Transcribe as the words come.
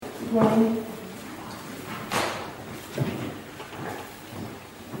this morning.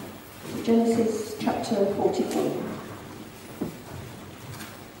 Genesis chapter 44.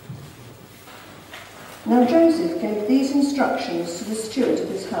 Now Joseph gave these instructions to the steward of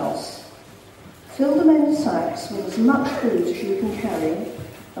his house. Fill the men's sacks with as much food as you can carry,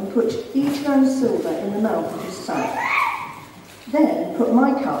 and put each man's silver in the mouth of his sack. Then put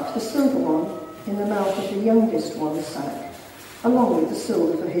my cup, the silver one, in the mouth of the youngest one's sack, along with the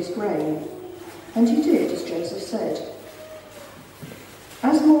silver for his grain. And he did as Joseph said.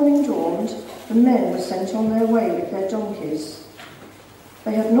 As morning dawned, the men were sent on their way with their donkeys.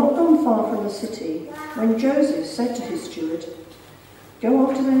 They had not gone far from the city when Joseph said to his steward, "Go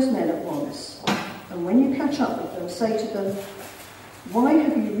after those men at once, and when you catch up with them, say to them, 'Why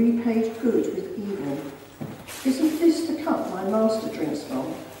have you repaid good with evil? Isn't this the cup my master drinks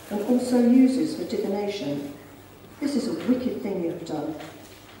from and also uses for divination? This is a wicked thing you have done.'"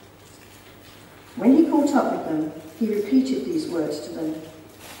 When he caught up with them, he repeated these words to them.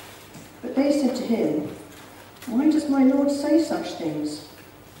 But they said to him, "Why does my lord say such things?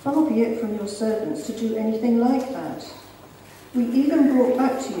 Far be it from your servants to do anything like that. We even brought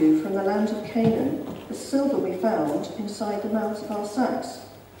back to you from the land of Canaan the silver we found inside the mouths of our sacks.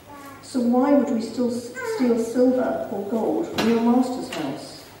 So why would we still steal silver or gold from your master's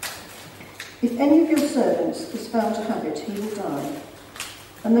house? If any of your servants is found to have it, he will die,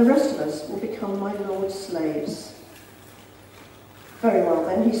 and the rest of us will become my lord's slaves." "Very well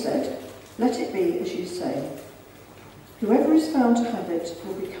then," he said, "let it be as you say. Whoever is found to have it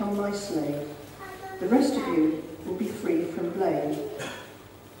will become my slave. The rest of you will be free from blame."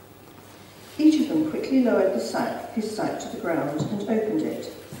 Each of them quickly lowered his sack to the ground and opened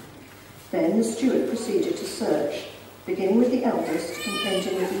it. Then the steward proceeded to search, beginning with the eldest and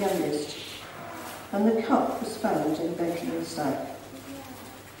ending with the youngest. And the cup was found in Benjamin's sack.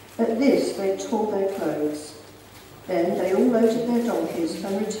 At this they tore their clothes. Then they all loaded their donkeys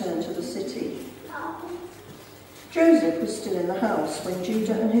and returned to the city. Joseph was still in the house when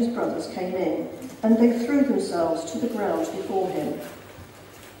Judah and his brothers came in, and they threw themselves to the ground before him.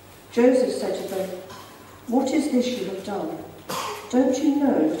 Joseph said to them, "What is this you have done? Don't you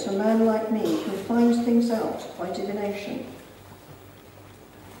know that a man like me can find things out by divination?"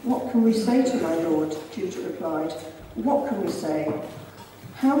 "What can we say to my lord?" Judah replied. "What can we say?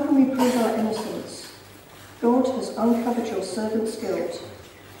 How can we prove our innocence? God has uncovered your servant's guilt.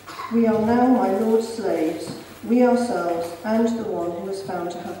 We are now my lord's slaves, we ourselves and the one who was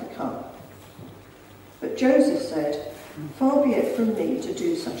found to have the cup." But Joseph said, "Far be it from me to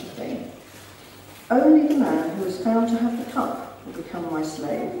do such a thing. Only the man who was found to have the cup will become my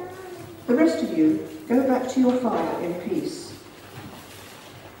slave. The rest of you go back to your father in peace."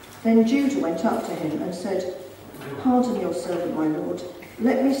 Then Judah went up to him and said, "Pardon your servant, my lord.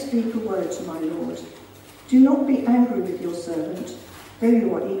 Let me speak a word to my lord. Do not be angry with your servant, though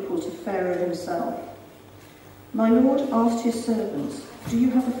you are equal to Pharaoh himself. My lord asked his servants, 'Do you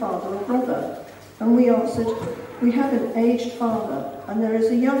have a father or brother?' And we answered, 'We have an aged father, and there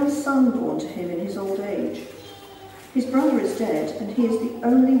is a young son born to him in his old age. His brother is dead, and he is the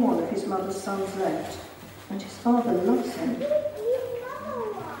only one of his mother's sons left, and his father loves him.'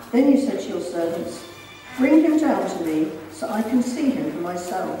 Then you said to your servants, 'Bring him down to me, so I can see him for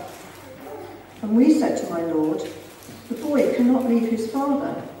myself.' And we said to my lord, 'The boy cannot leave his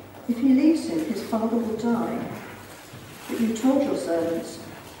father. If he leaves him, his father will die.' But you told your servants,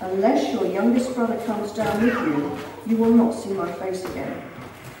 'Unless your youngest brother comes down with you, you will not see my face again.'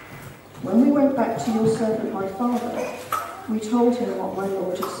 When we went back to your servant my father, we told him what my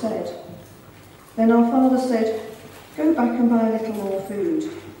lord had said. Then our father said, 'Go back and buy a little more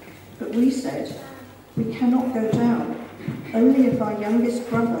food.' But we said, 'We cannot go down. Only if our youngest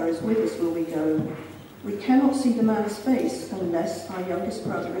brother is with us will we go. We cannot see the man's face unless our youngest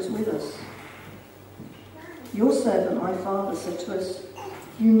brother is with us.' Your servant my father said to us,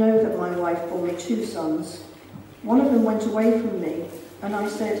 'You know that my wife bore me 2 sons. One of them went away from me, and I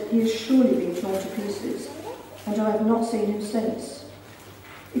said, "He has surely been torn to pieces," and I have not seen him since.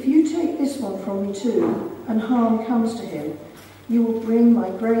 If you take this one from me too, and harm comes to him, you will bring my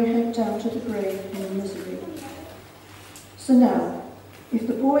grey head down to the grave in misery. So now, if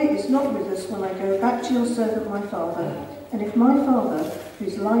the boy is not with us when I go back to your servant my father, and if my father,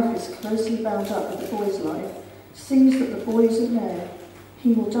 whose life is closely bound up with the boy's life, sees that the boy isn't there,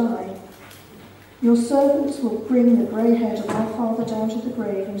 he will die. Your servants will bring the grey head of our father down to the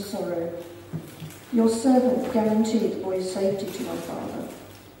grave in sorrow. Your servant guaranteed the boy's safety to my father.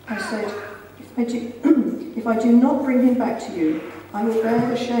 I said, if I do not bring him back to you, I will bear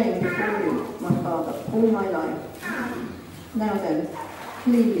the shame before you, my father, all my life. Now then,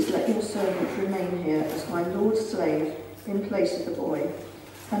 Please let your servant remain here as my Lord's slave in place of the boy,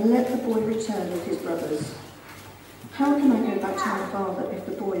 and let the boy return with his brothers. How can I go back to my father if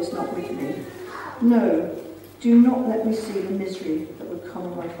the boy is not with me? No, do not let me see the misery that would come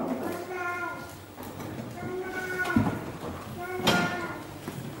on my father."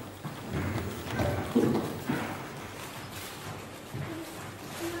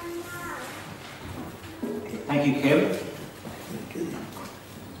 Thank you, Kim.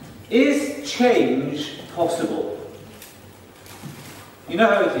 Is change possible? You know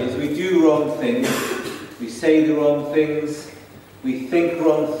how it is. We do wrong things. We say the wrong things. We think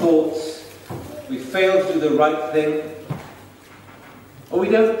wrong thoughts. We fail to do the right thing. Or we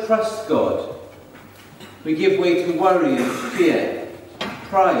don't trust God. We give way to worry and fear,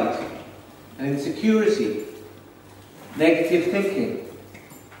 pride and insecurity, negative thinking.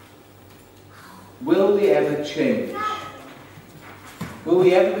 Will we ever change? Will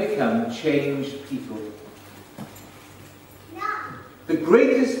we ever become changed people? The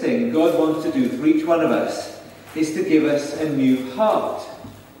greatest thing God wants to do for each one of us is to give us a new heart.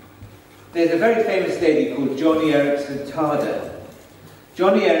 There's a very famous lady called Joni Eareckson Tada.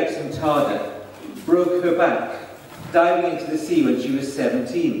 Joni Eareckson Tada broke her back diving into the sea when she was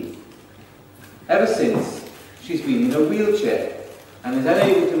 17. Ever since, she's been in a wheelchair and is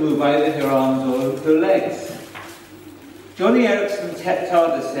unable to move either her arms or her legs. Joni Eareckson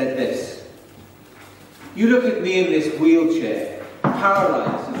Tada said this: "You look at me in this wheelchair,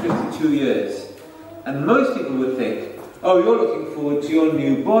 paralysed for 52 years, and most people would think, oh, you're looking forward to your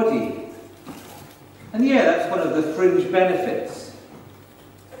new body. And yeah, that's one of the fringe benefits.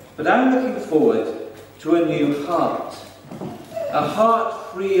 But I'm looking forward to a new heart. A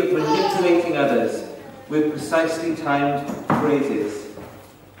heart free of manipulating others with precisely timed phrases.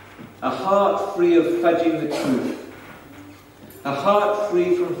 A heart free of fudging the truth. A heart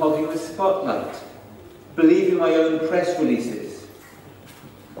free from hogging the spotlight, believing my own press releases.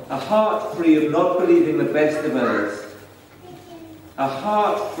 A heart free of not believing the best of others. A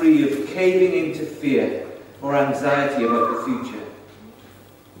heart free of caving into fear or anxiety about the future.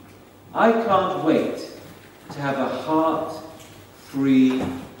 I can't wait to have a heart free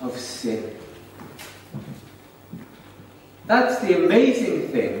of sin." That's the amazing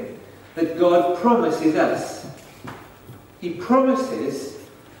thing that God promises us. He promises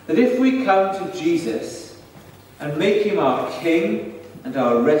that if we come to Jesus and make him our King and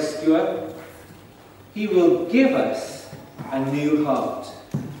our rescuer, he will give us a new heart.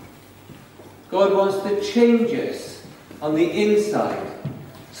 God wants to change us on the inside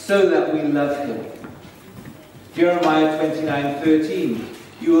so that we love him. Jeremiah 29:13,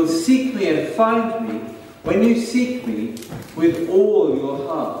 "You will seek me and find me when you seek me with all your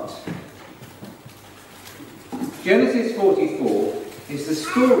heart." Genesis 44 is the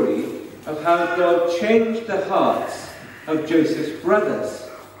story of how God changed the hearts of Joseph's brothers.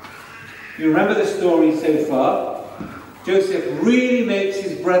 You remember the story so far? Joseph really makes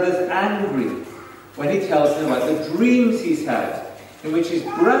his brothers angry when he tells them about the dreams he's had, in which his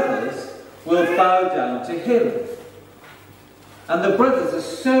brothers will bow down to him. And the brothers are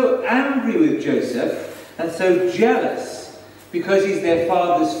so angry with Joseph and so jealous because he's their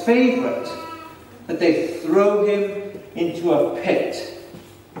father's favourite that they throw him into a pit.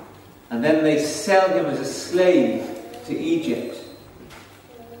 And then they sell him as a slave to Egypt.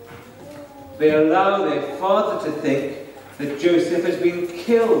 They allow their father to think that Joseph has been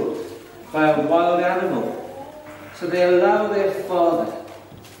killed by a wild animal. So they allow their father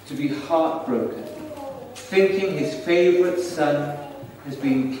to be heartbroken, thinking his favourite son has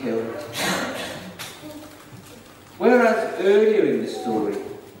been killed. Whereas earlier in the story,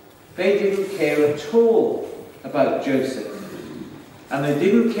 they didn't care at all about Joseph. And they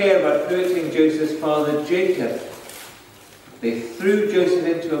didn't care about hurting Joseph's father Jacob. They threw Joseph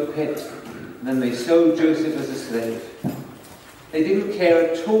into a pit, and then they sold Joseph as a slave. They didn't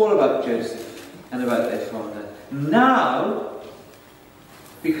care at all about Joseph and about their father. Now,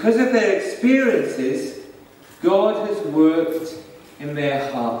 because of their experiences, God has worked in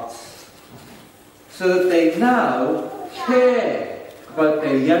their hearts, so that they now care about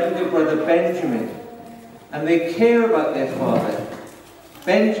their younger brother Benjamin, and they care about their father.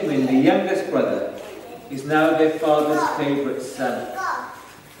 Benjamin, the youngest brother, is now their father's favourite son.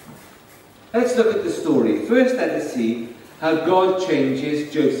 Let's look at the story. First, let us see how God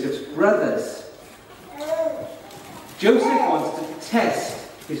changes Joseph's brothers. Joseph wants to test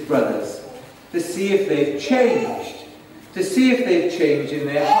his brothers to see if they've changed, to see if they've changed in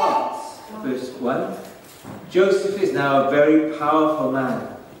their hearts. Verse 1, Joseph is now a very powerful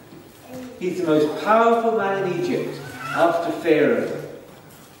man. He's the most powerful man in Egypt after Pharaoh.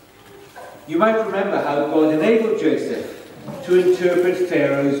 You might remember how God enabled Joseph to interpret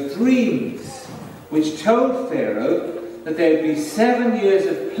Pharaoh's dreams, which told Pharaoh that there would be 7 years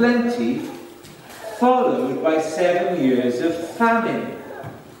of plenty, followed by 7 years of famine.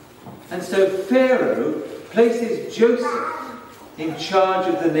 And so Pharaoh places Joseph in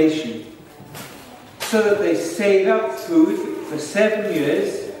charge of the nation, so that they save up food for 7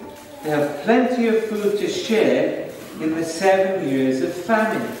 years. They have plenty of food to share in the 7 years of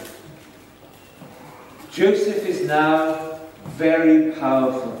famine. Joseph is now very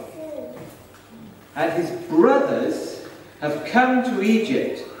powerful. And his brothers have come to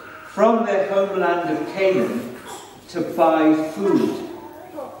Egypt from their homeland of Canaan to buy food,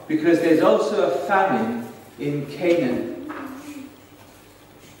 because there's also a famine in Canaan.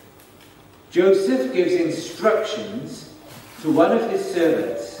 Joseph gives instructions to one of his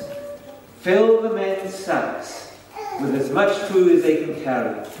servants: fill the men's sacks with as much food as they can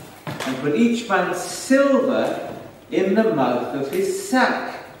carry, and put each man's silver in the mouth of his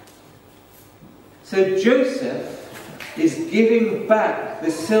sack. So Joseph is giving back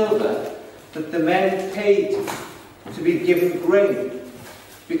the silver that the men paid to be given grain,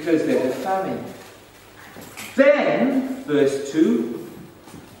 because there's a famine. Then, verse 2,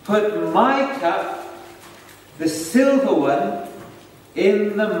 put my cup, the silver one,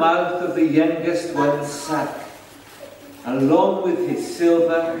 in the mouth of the youngest one's sack, along with his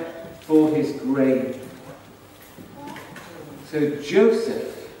silver for his grain. So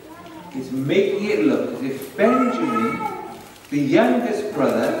Joseph is making it look as if Benjamin, the youngest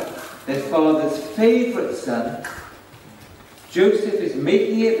brother, their father's favourite son, Joseph is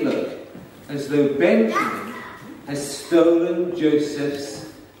making it look as though Benjamin has stolen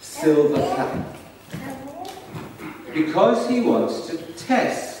Joseph's silver cup, because he wants to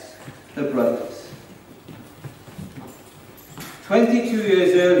test the brothers. 22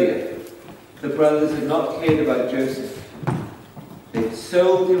 years earlier, the brothers had not cared about Joseph. They'd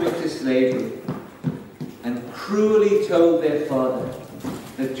sold him into slavery and cruelly told their father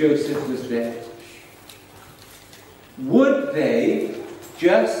that Joseph was dead. Would they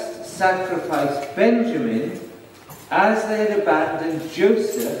just sacrifice Benjamin as they had abandoned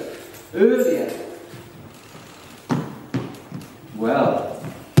Joseph earlier? Well,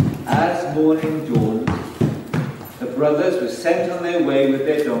 as morning dawned, the brothers were sent on their way with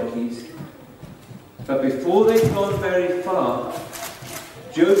their donkeys. But before they'd gone very far,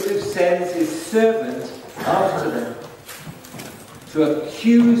 Joseph sends his servant after them to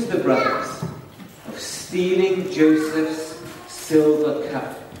accuse the brothers of stealing Joseph's silver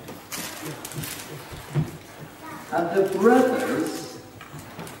cup. And the brothers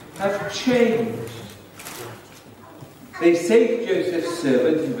have changed. They say to Joseph's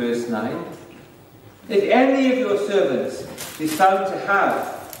servant in verse 9, if any of your servants is found to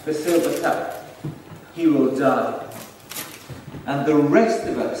have the silver cup, he will die, and the rest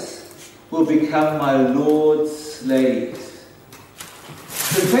of us will become my Lord's slaves.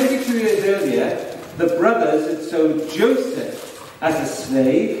 So 22 years earlier, the brothers had sold Joseph as a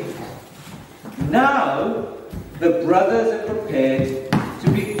slave. Now, the brothers are prepared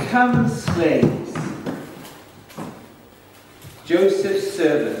to become slaves. Joseph's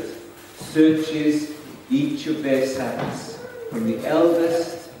servant searches each of their sacks, from the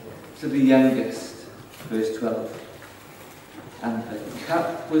eldest to the youngest. Verse 12. And the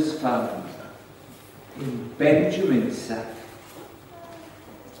cup was found in Benjamin's sack.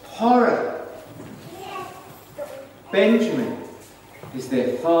 Horror! Benjamin is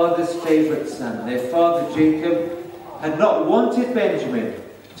their father's favourite son. Their father Jacob had not wanted Benjamin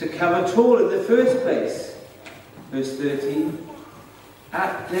to come at all in the first place. Verse 13.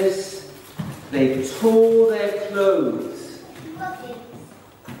 At this, they tore their clothes.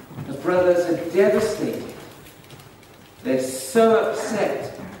 The brothers are devastated. They're so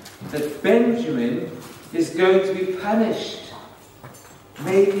upset that Benjamin is going to be punished,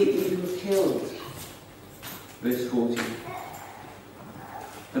 maybe even killed. Verse 14.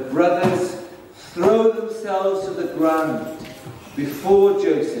 The brothers throw themselves to the ground before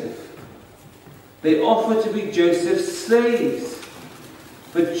Joseph. They offer to be Joseph's slaves.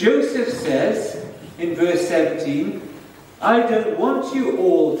 But Joseph says in verse 17, I don't want you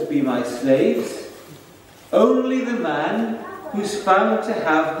all to be my slaves. Only the man who's found to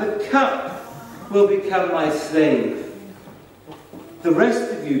have the cup will become my slave. The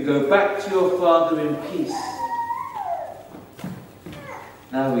rest of you go back to your father in peace.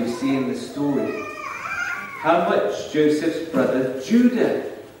 Now we see in the story how much Joseph's brother Judah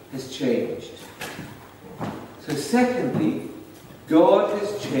has changed. So secondly, God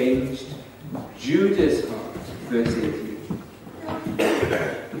has changed Judah's heart. Verse 18.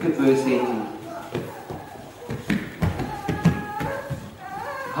 Look at verse 18.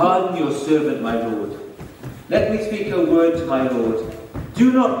 Pardon your servant, my Lord. Let me speak a word to my Lord.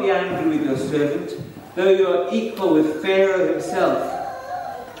 Do not be angry with your servant, though you are equal with Pharaoh himself.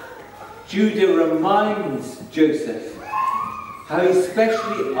 Judah reminds Joseph how he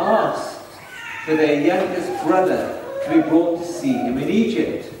specially asked for their youngest brother to be brought to see him in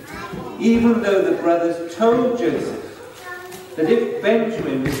Egypt, even though the brothers told Joseph that if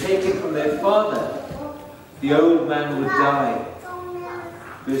Benjamin was taken from their father, the old man would die.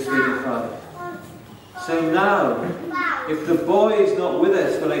 Verse 35. So now, if the boy is not with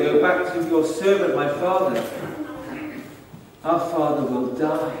us when I go back to your servant, my father, our father will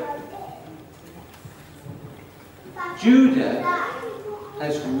die. Judah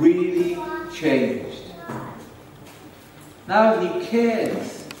has really changed. Now he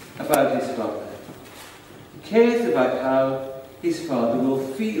cares about his father. He cares about how his father will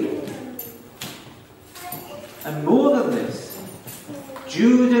feel. And more than this,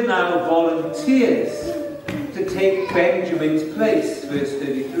 Judah now volunteers to take Benjamin's place, verse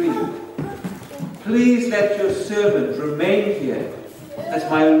 33. Please let your servant remain here as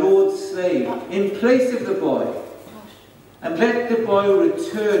my Lord's slave in place of the boy, and let the boy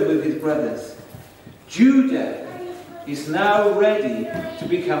return with his brothers. Judah is now ready to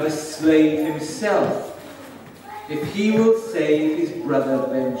become a slave himself if he will save his brother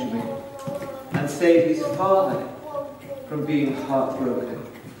Benjamin and save his father from being heartbroken.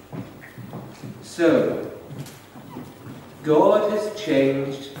 So, God has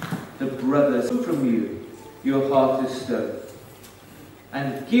changed the brothers from you, your heart of stone,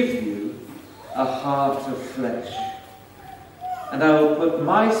 and give you a heart of flesh. And I will put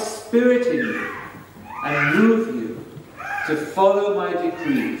my spirit in you and move you to follow my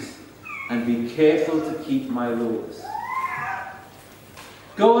decrees and be careful to keep my laws.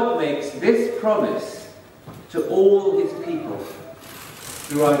 God makes this promise to all his people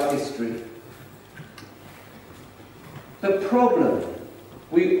throughout history. The problem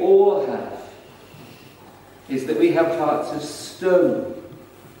we all have is that we have hearts of stone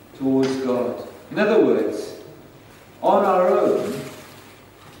towards God. In other words, on our own,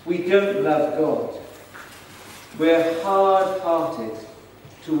 we don't love God. We're hard-hearted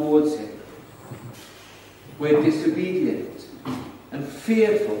towards him. We're disobedient and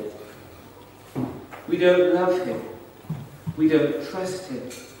fearful. We don't love him. We don't trust him.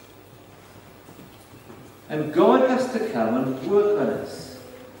 And God has to come and work on us.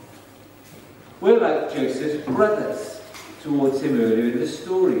 We're like Joseph's brothers towards him earlier in the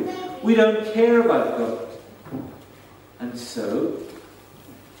story. We don't care about God. And so,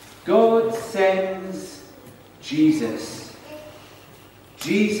 God sends Jesus.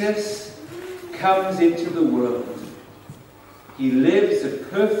 Jesus comes into the world. He lives a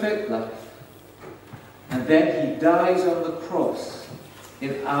perfect life. And then he dies on the cross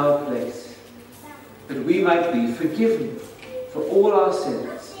in our place, that we might be forgiven for all our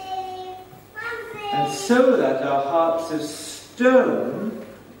sins. And so that our hearts of stone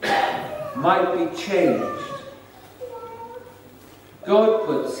might be changed. God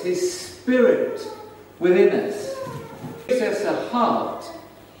puts his spirit within us. He gives us a heart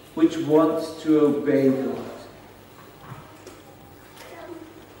which wants to obey God.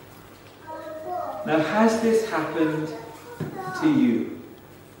 Now, has this happened to you?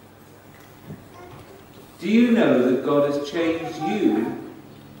 Do you know that God has changed you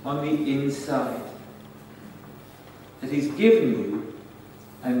on the inside? That he's given you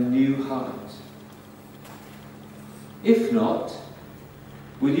a new heart? If not,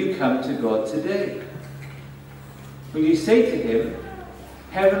 will you come to God today? Will you say to him,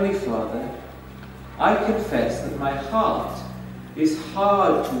 Heavenly Father, I confess that my heart is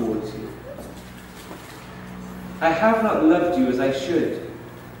hard towards you. I have not loved you as I should.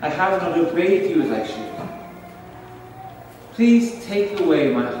 I have not obeyed you as I should. Please take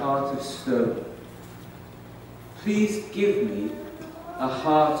away my heart of stone. Please give me a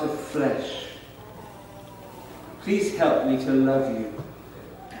heart of flesh. Please help me to love you.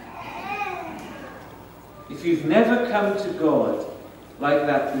 If you've never come to God like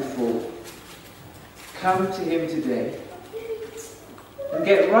that before, come to him today and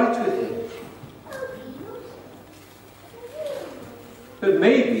get right with him. But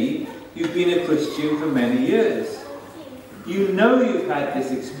maybe you've been a Christian for many years. You know you've had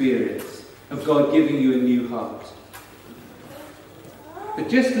this experience of God giving you a new heart. But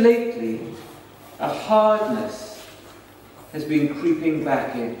just lately, a hardness has been creeping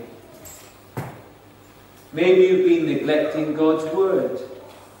back in. Maybe you've been neglecting God's word.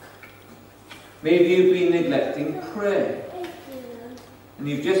 Maybe you've been neglecting prayer. and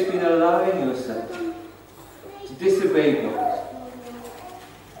you've just been allowing yourself to disobey God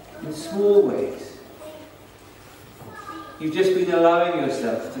in small ways. You've just been allowing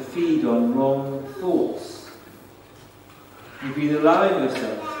yourself to feed on wrong thoughts. You've been allowing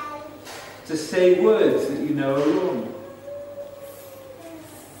yourself to say words that you know are wrong.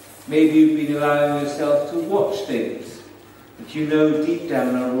 Maybe you've been allowing yourself to watch things that you know deep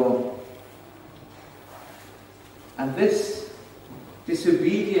down are wrong. And this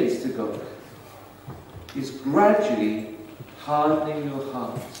disobedience to God is gradually hardening your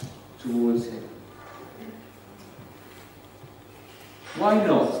heart towards Him. Why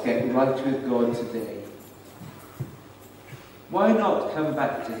not get right with God today? Why not come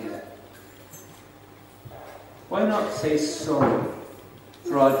back to Him? Why not say sorry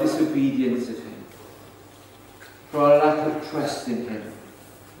for our disobedience of Him, for our lack of trust in Him?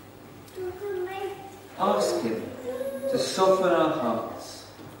 Ask Him to soften our hearts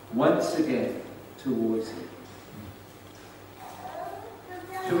once again towards Him.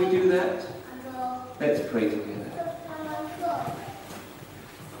 Shall we do that? Let's pray together.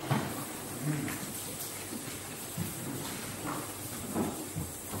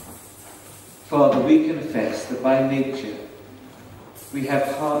 Father, we confess that by nature we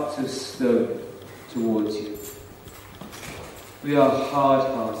have hearts of stone towards you. We are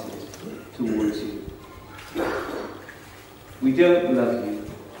hard-hearted towards you. We don't love you.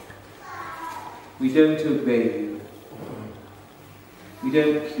 We don't obey you. We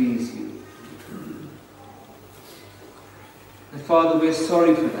don't please you. And Father, we're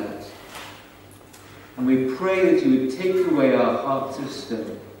sorry for that. And we pray that you would take away our hearts of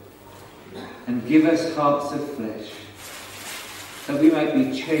stone and give us hearts of flesh, that we might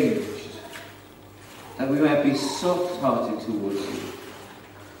be changed, that we might be soft-hearted towards you,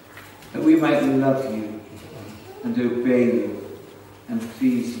 that we might love you and obey you and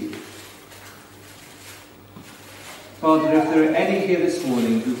please you. Father, if there are any here this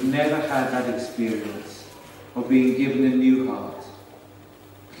morning who've never had that experience of being given a new heart,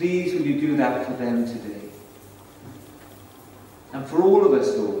 please will you do that for them today. And for all of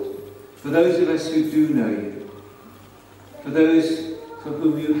us, Lord, for those of us who do know you, for those for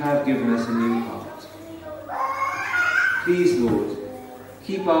whom you have given us a new heart, please, Lord,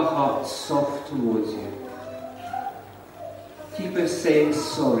 keep our hearts soft towards you. Keep us saying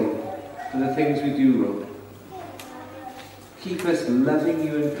sorry for the things we do wrong. Keep us loving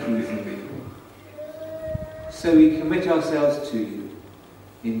you and pleasing you. So we commit ourselves to you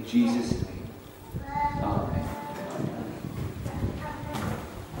in Jesus' name.